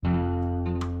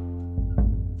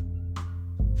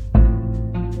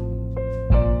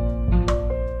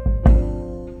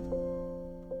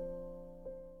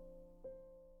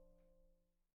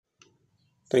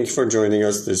Thank you for joining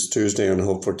us this Tuesday on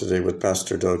Hope for Today with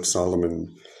Pastor Doug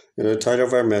Solomon. And the title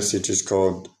of our message is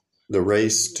called The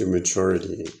Race to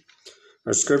Maturity.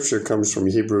 Our scripture comes from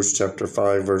Hebrews chapter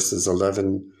 5, verses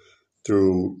 11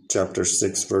 through chapter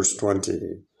 6, verse 20.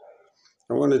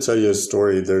 I want to tell you a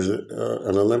story. There's an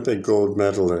Olympic gold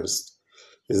medalist.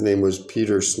 His name was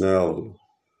Peter Snell.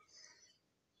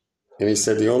 And he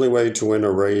said the only way to win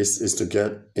a race is to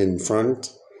get in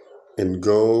front and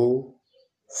go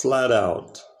flat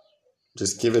out.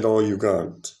 Just give it all you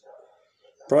got.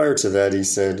 Prior to that, he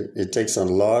said, it takes a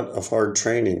lot of hard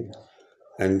training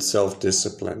and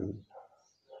self-discipline.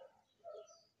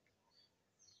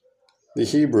 The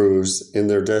Hebrews, in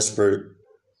their desperate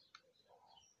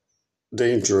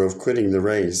danger of quitting the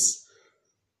race,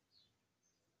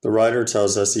 the writer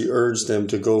tells us he urged them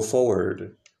to go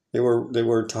forward. They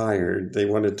were tired. They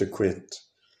wanted to quit.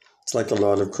 It's like a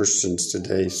lot of Christians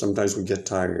today. Sometimes we get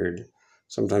tired.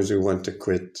 Sometimes we want to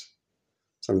quit.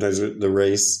 Sometimes the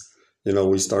race,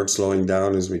 we start slowing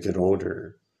down as we get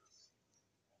older.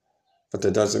 But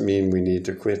that doesn't mean we need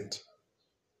to quit.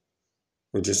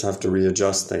 We just have to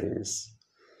readjust things.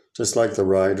 Just like the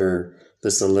rider,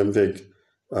 this Olympic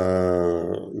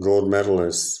gold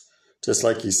medalist, just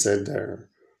like he said there.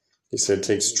 He said it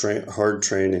takes hard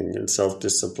training and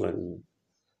self-discipline.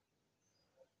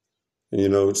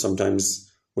 And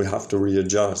sometimes we have to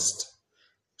readjust.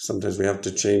 Sometimes we have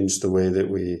to change the way that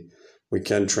we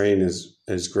can't train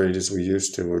as great as we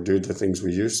used to or do the things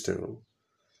we used to.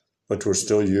 But we're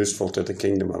still useful to the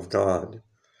kingdom of God.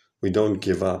 We don't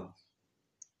give up.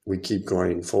 We keep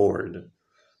going forward.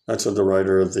 That's what the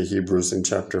writer of the Hebrews in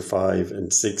chapter 5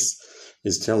 and 6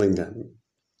 is telling them,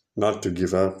 not to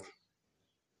give up.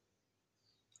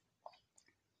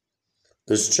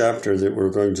 This chapter that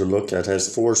we're going to look at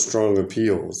has 4 strong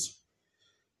appeals.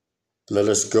 Let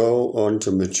us go on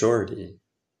to maturity,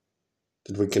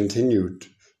 that we continue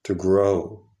to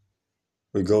grow.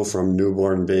 We go from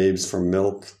newborn babes, from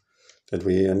milk, that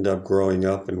we end up growing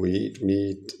up and we eat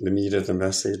meat, the meat of the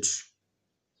message,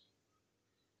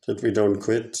 that we don't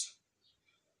quit.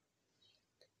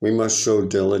 We must show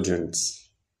diligence.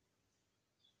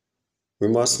 We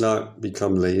must not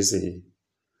become lazy.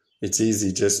 It's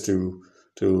easy just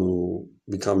to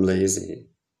become lazy.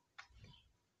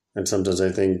 And sometimes I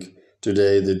think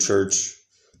today the church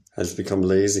has become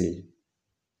lazy.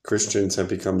 Christians have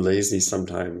become lazy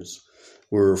sometimes.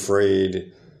 We're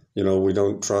afraid, we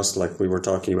don't trust, like we were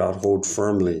talking about, hold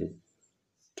firmly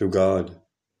to God.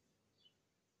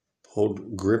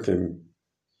 Grip Him,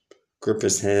 grip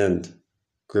His hand,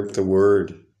 grip the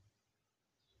Word.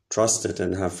 Trust it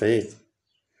and have faith.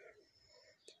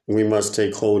 We must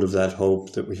take hold of that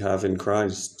hope that we have in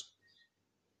Christ.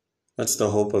 That's the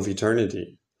hope of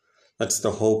eternity. That's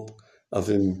the hope of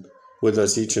Him with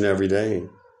us each and every day.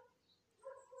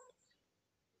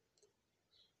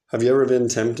 Have you ever been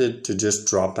tempted to just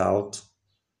drop out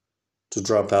of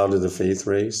the faith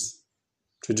race,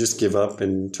 to just give up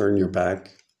and turn your back?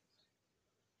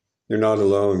 You're not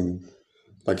alone.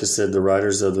 Like I said, the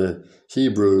writers of the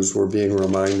Hebrews were being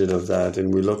reminded of that.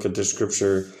 And we look at the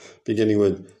scripture beginning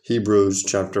with Hebrews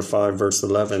chapter 5, verse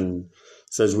 11.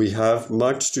 It says, we have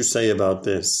much to say about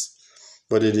this,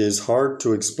 but it is hard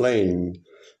to explain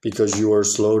because you are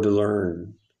slow to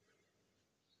learn.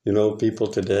 People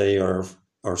today are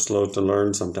slow to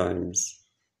learn sometimes.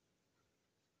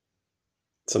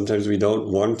 Sometimes we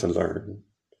don't want to learn.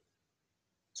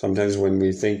 Sometimes when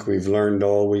we think we've learned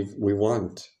all we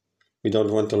want, we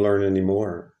don't want to learn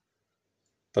anymore.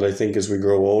 But I think as we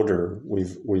grow older, we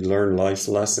learn life's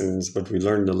lessons, but we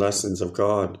learn the lessons of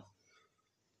God.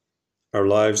 Our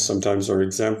lives sometimes are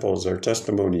examples, are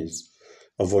testimonies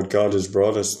of what God has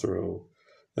brought us through.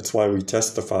 That's why we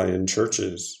testify in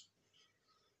churches.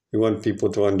 We want people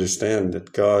to understand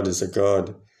that God is a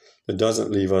God that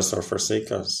doesn't leave us or forsake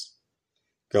us.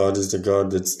 God is the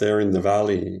God that's there in the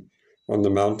valley, on the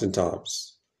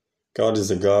mountaintops. God is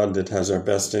a God that has our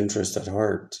best interest at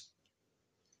heart.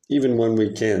 Even when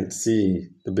we can't see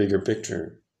the bigger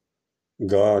picture,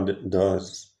 God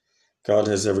does. God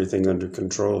has everything under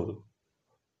control.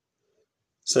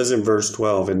 It says in verse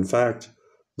 12, in fact,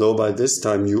 though by this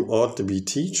time you ought to be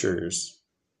teachers,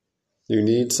 you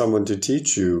need someone to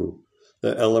teach you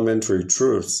the elementary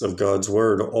truths of God's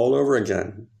word all over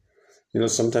again.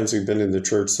 Sometimes we've been in the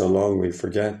church so long we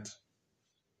forget.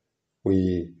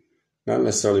 Not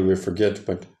necessarily we forget,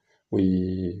 but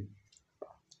we've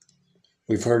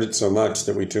heard it so much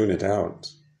that we tune it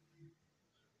out.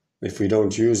 If we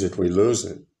don't use it, we lose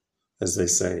it, as they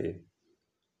say.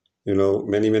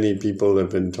 Many people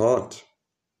have been taught.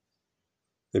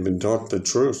 They've been taught the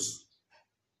truth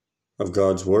of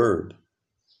God's word.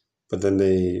 but then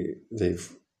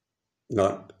they've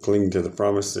not cling to the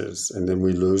promises, and then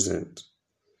we lose it.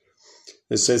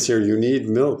 It says here, you need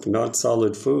milk, not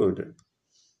solid food.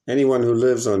 Anyone who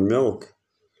lives on milk,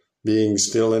 being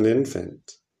still an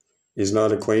infant, is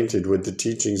not acquainted with the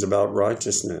teachings about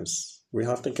righteousness. We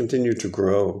have to continue to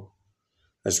grow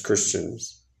as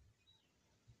Christians.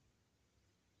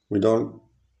 When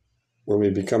we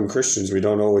become Christians, we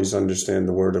don't always understand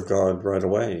the Word of God right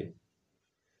away.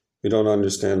 We don't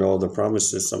understand all the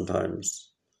promises sometimes.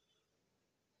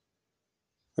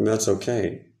 And that's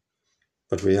okay.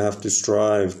 But we have to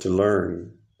strive to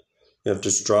learn. We have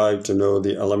to strive to know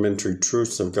the elementary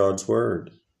truths of God's Word.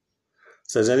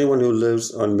 It says, anyone who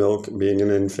lives on milk, being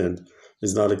an infant,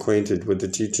 is not acquainted with the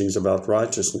teachings about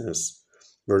righteousness.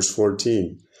 Verse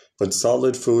 14, but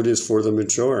solid food is for the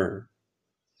mature,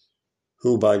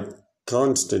 who by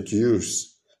constant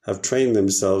use have trained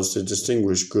themselves to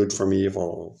distinguish good from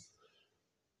evil.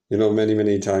 You know,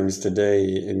 many times today,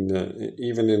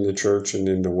 even in the church and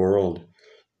in the world,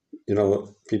 you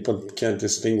know, people can't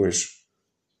distinguish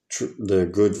the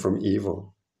good from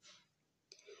evil.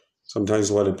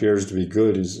 Sometimes what appears to be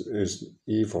good is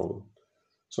evil.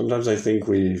 Sometimes I think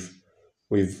we've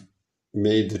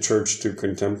made the church too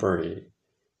contemporary.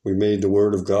 We made the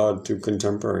Word of God too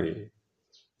contemporary,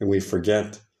 and we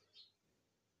forget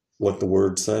what the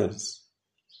Word says.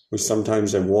 We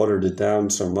sometimes have watered it down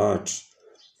so much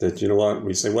that, you know what,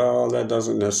 we say, well, that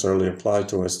doesn't necessarily apply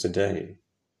to us today.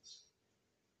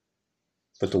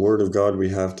 But the Word of God we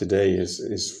have today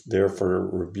is there for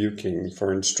rebuking,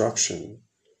 for instruction,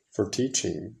 for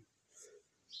teaching.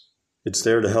 It's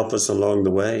there to help us along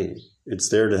the way. It's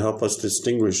there to help us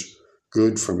distinguish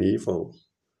good from evil.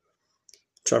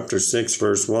 Chapter 6,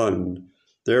 verse 1,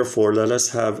 therefore let us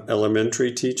have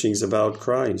elementary teachings about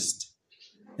Christ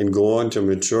and go on to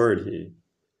maturity,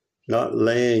 not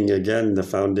laying again the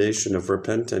foundation of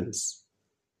repentance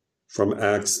from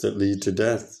acts that lead to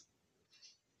death,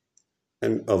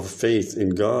 and of faith in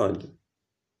God,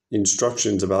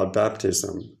 instructions about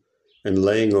baptism and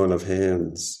laying on of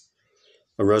hands,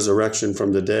 a resurrection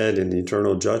from the dead and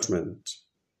eternal judgment.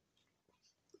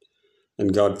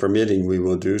 And God permitting, we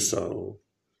will do so.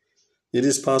 It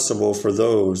is possible for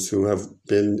those who have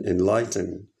been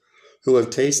enlightened, who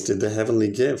have tasted the heavenly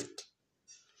gift,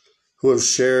 who have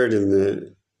shared in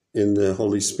the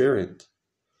Holy Spirit,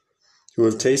 who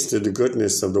have tasted the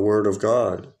goodness of the Word of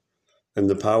God and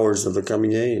the powers of the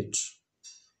coming age.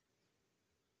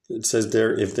 It says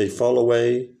there, if they fall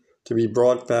away, to be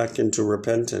brought back into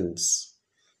repentance,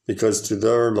 because to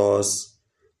their loss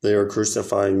they are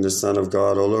crucifying the Son of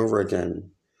God all over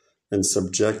again and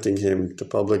subjecting him to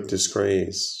public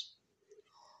disgrace.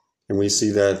 And we see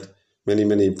that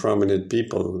many prominent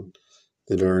people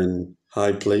that are in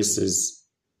high places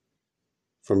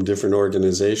from different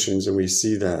organizations, and we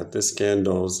see that, the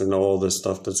scandals and all the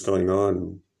stuff that's going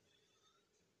on.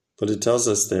 But it tells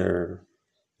us there,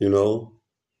 you know,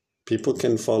 people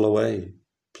can fall away.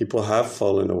 People have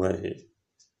fallen away.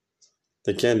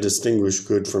 They can't distinguish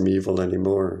good from evil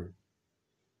anymore.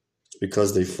 It's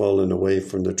because they've fallen away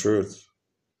from the truth.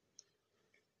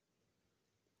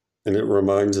 And it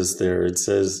reminds us there, it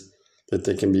says that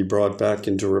they can be brought back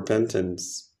into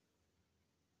repentance.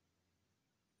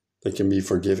 They can be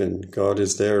forgiven. God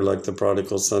is there like the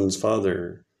prodigal son's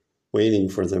father, waiting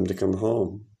for them to come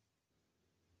home.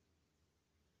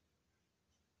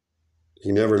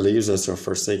 He never leaves us or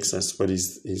forsakes us, but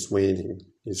he's waiting.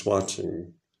 He's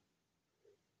watching.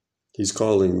 He's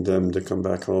calling them to come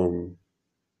back home.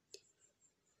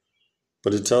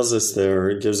 But it tells us there,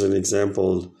 it gives an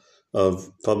example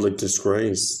of public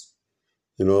disgrace.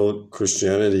 You know,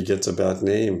 Christianity gets a bad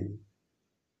name.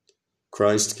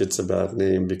 Christ gets a bad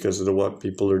name because of what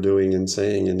people are doing and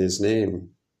saying in his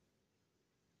name.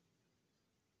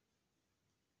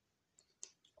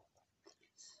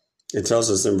 It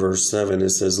tells us in verse 7,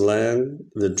 it says, land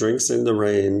that drinks in the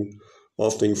rain,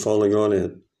 often falling on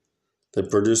it,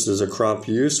 that produces a crop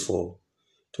useful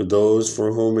to those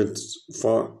for whom it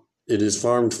is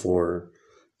farmed for,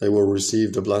 they will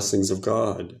receive the blessings of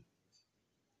God.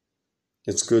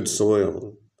 It's good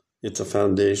soil. It's a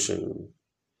foundation.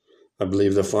 I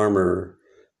believe the farmer,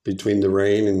 between the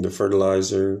rain and the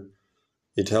fertilizer,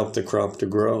 it helped the crop to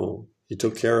grow. He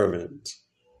took care of it.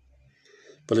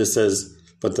 But it says,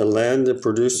 but the land that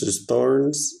produces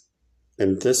thorns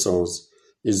and thistles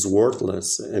is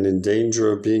worthless and in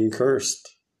danger of being cursed.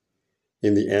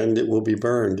 In the end, it will be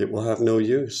burned. It will have no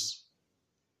use.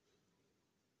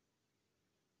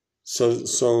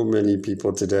 So many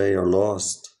people today are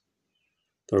lost.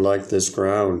 They're like this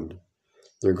ground.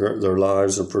 Their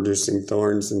lives are producing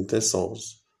thorns and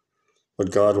thistles.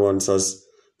 But God wants us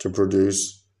to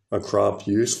produce a crop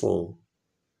useful,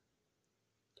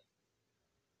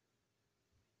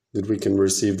 that we can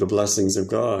receive the blessings of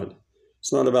God.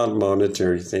 It's not about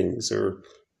monetary things or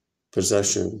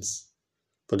possessions,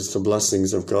 but it's the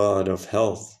blessings of God, of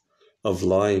health, of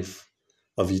life,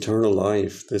 of eternal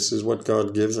life. This is what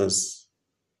God gives us.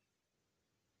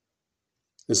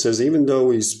 It says, even though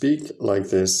we speak like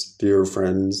this, dear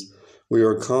friends, we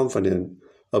are confident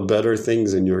of better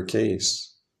things in your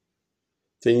case,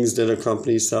 things that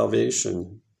accompany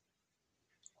salvation.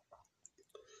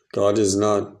 God is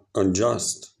not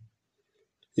unjust.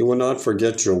 He will not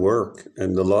forget your work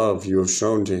and the love you have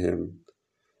shown to him,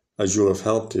 as you have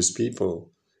helped his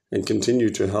people and continue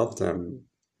to help them.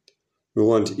 We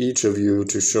want each of you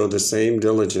to show the same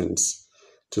diligence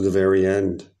to the very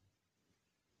end.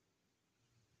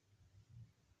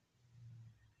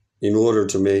 In order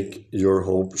to make your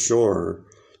hope sure,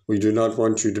 we do not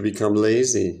want you to become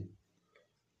lazy,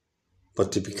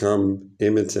 but to become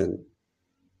imitant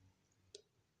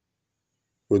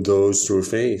with those through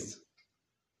faith,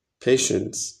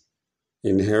 patience,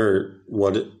 inherit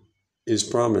what is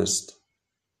promised.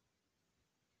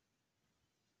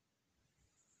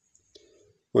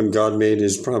 When God made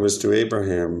his promise to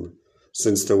Abraham,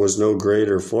 since there was no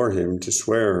greater for him to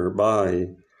swear by,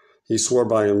 he swore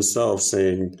by himself,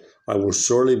 saying, I will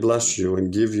surely bless you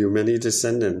and give you many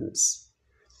descendants.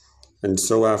 And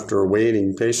so after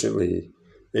waiting patiently,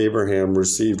 Abraham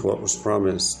received what was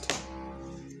promised.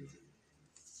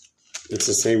 It's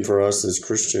the same for us as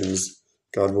Christians.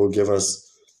 God will give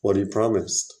us what he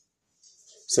promised.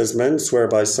 It says, men swear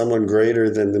by someone greater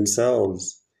than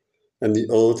themselves, and the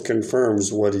oath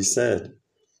confirms what he said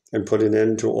and put an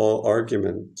end to all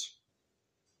argument.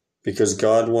 Because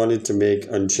God wanted to make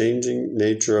unchanging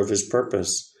nature of his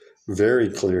purpose very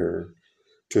clear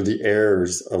to the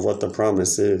heirs of what the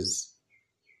promise is.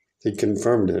 He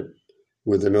confirmed it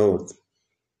with an oath.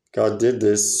 God did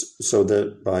this so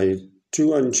that by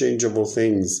two unchangeable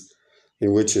things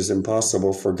in which is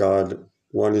impossible for God,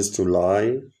 one is to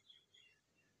lie.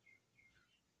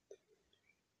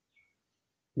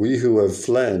 We who have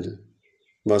fled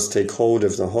must take hold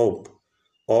of the hope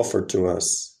offered to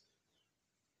us.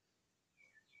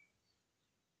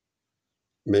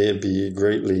 May it be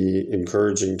greatly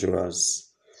encouraging to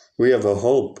us. We have a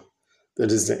hope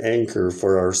that is the anchor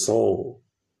for our soul.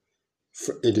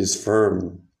 It is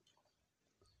firm.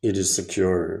 It is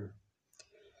secure.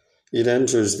 It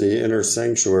enters the inner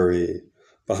sanctuary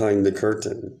behind the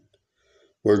curtain,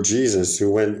 where Jesus,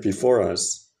 who went before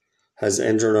us, has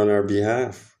entered on our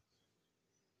behalf.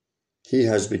 He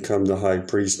has become the high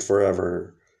priest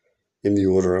forever in the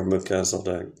order of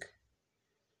Melchizedek.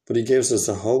 But he gives us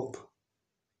a hope,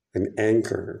 an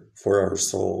anchor for our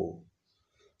soul.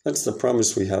 That's the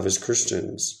promise we have as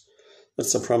Christians.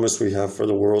 That's the promise we have for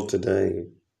the world today.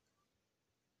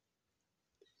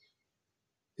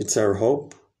 It's our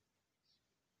hope.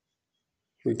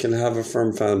 We can have a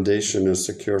firm foundation, a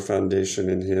secure foundation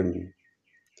in him.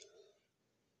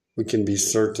 We can be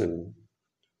certain,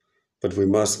 but we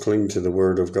must cling to the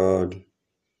Word of God.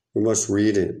 We must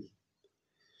read it.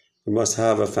 We must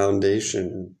have a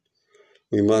foundation.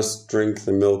 We must drink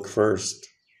the milk first,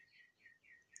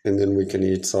 and then we can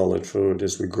eat solid food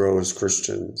as we grow as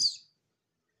Christians.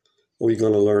 Are we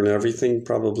going to learn everything?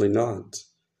 Probably not,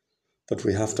 but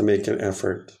we have to make an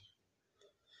effort.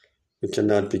 We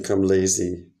cannot become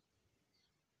lazy.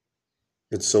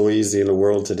 It's so easy in the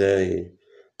world today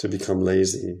to become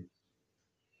lazy.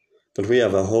 But we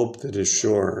have a hope that is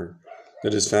sure,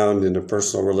 that is found in a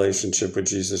personal relationship with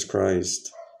Jesus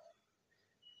Christ.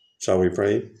 Shall we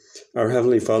pray? Our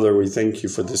Heavenly Father, we thank you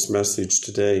for this message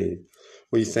today.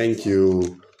 We thank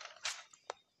you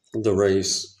for the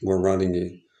race we're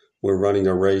running. We're running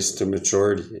a race to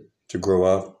maturity, to grow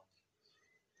up.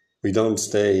 We don't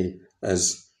stay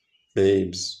as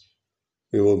babes.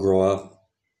 We will grow up.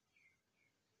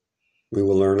 We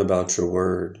will learn about your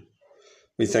word.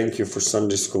 We thank you for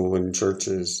Sunday school and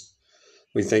churches.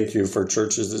 We thank you for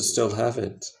churches that still have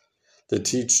it, that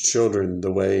teach children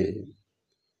the way,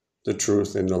 the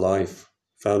truth, and the life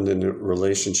found in a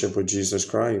relationship with Jesus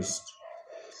Christ.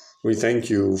 We thank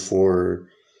you for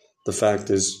the fact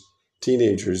as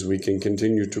teenagers we can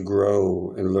continue to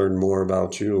grow and learn more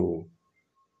about you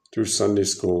through Sunday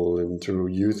school and through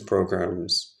youth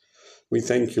programs. We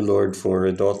thank you, Lord, for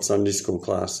adult Sunday school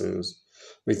classes.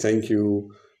 We thank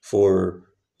you for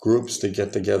groups to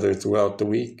get together throughout the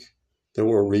week that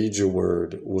will read your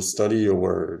word, will study your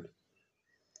word,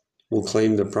 will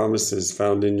claim the promises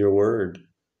found in your word.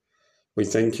 We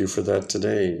thank you for that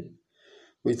today.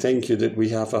 We thank you that we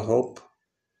have a hope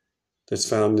that's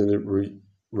found in a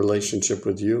relationship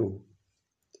with you.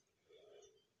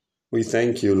 We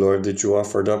thank you, Lord, that you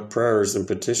offered up prayers and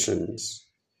petitions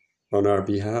on our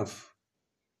behalf.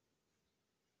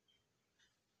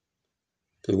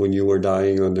 That when you were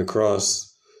dying on the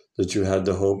cross, that you had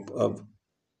the hope of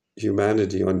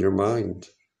humanity on your mind,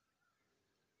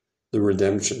 the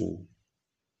redemption.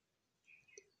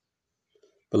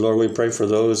 But Lord, we pray for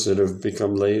those that have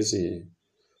become lazy,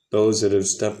 those that have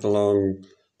stepped along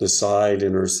the side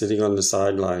and are sitting on the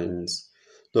sidelines.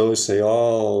 Those say,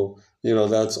 oh,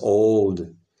 that's old.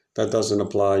 That doesn't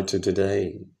apply to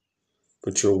today.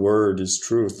 But your word is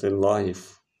truth and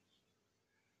life.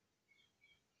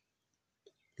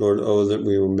 Lord, oh, that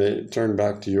we will turn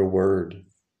back to your word.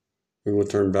 We will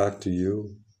turn back to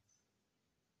you.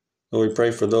 Lord, we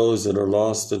pray for those that are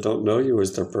lost, that don't know you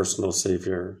as their personal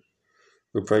Savior.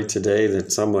 We pray today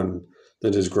that someone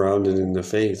that is grounded in the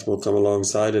faith will come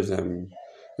alongside of them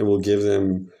and will give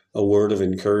them a word of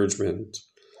encouragement,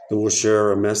 that will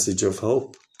share a message of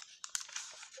hope.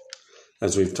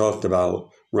 As we've talked about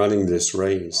running this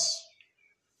race,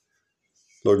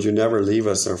 Lord, you never leave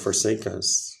us or forsake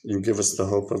us. You give us the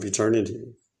hope of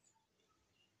eternity.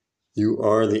 You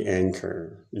are the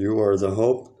anchor. You are the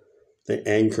hope, the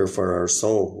anchor for our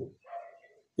soul.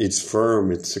 It's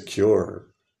firm, it's secure.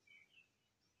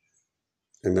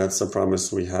 And that's the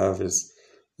promise we have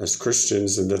as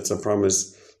Christians, and that's a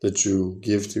promise that you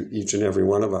give to each and every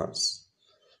one of us.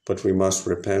 But we must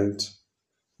repent.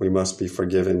 We must be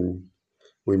forgiven.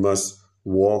 We must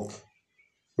walk.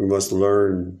 We must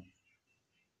learn.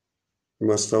 We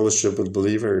must fellowship with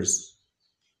believers.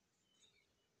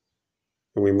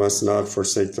 And we must not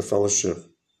forsake the fellowship.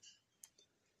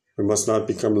 We must not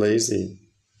become lazy.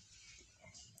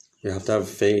 We have to have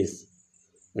faith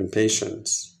and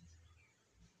patience.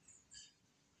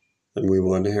 And we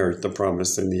will inherit the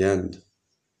promise in the end.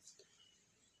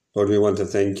 Lord, we want to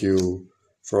thank you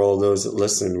for all those that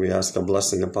listen. We ask a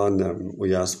blessing upon them.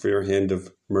 We ask for your hand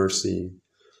of mercy.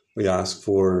 We ask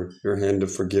for your hand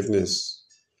of forgiveness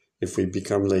if we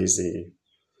become lazy.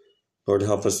 Lord,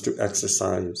 help us to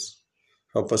exercise.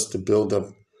 Help us to build up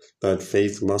that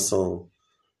faith muscle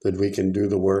that we can do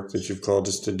the work that you've called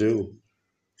us to do.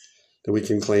 That we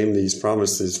can claim these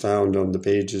promises found on the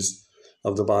pages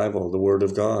of the Bible, the Word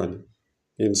of God,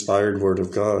 the inspired Word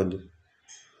of God.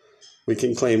 We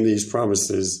can claim these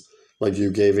promises like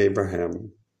you gave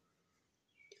Abraham.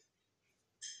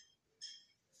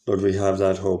 Lord, we have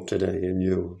that hope today in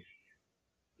you.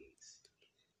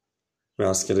 We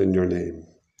ask it in your name.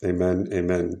 Amen,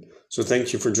 amen. So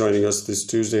thank you for joining us this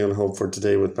Tuesday on Hope for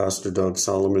Today with Pastor Doug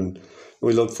Solomon.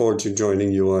 We look forward to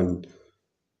joining you on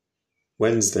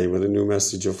Wednesday with a new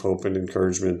message of hope and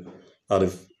encouragement out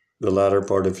of the latter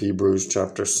part of Hebrews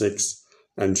chapter 6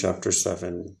 and chapter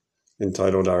 7,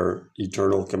 entitled Our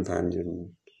Eternal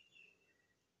Companion.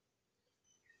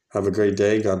 Have a great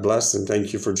day. God bless, and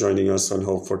thank you for joining us on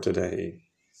Hope for Today.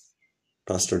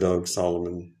 Pastor Doug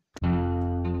Solomon.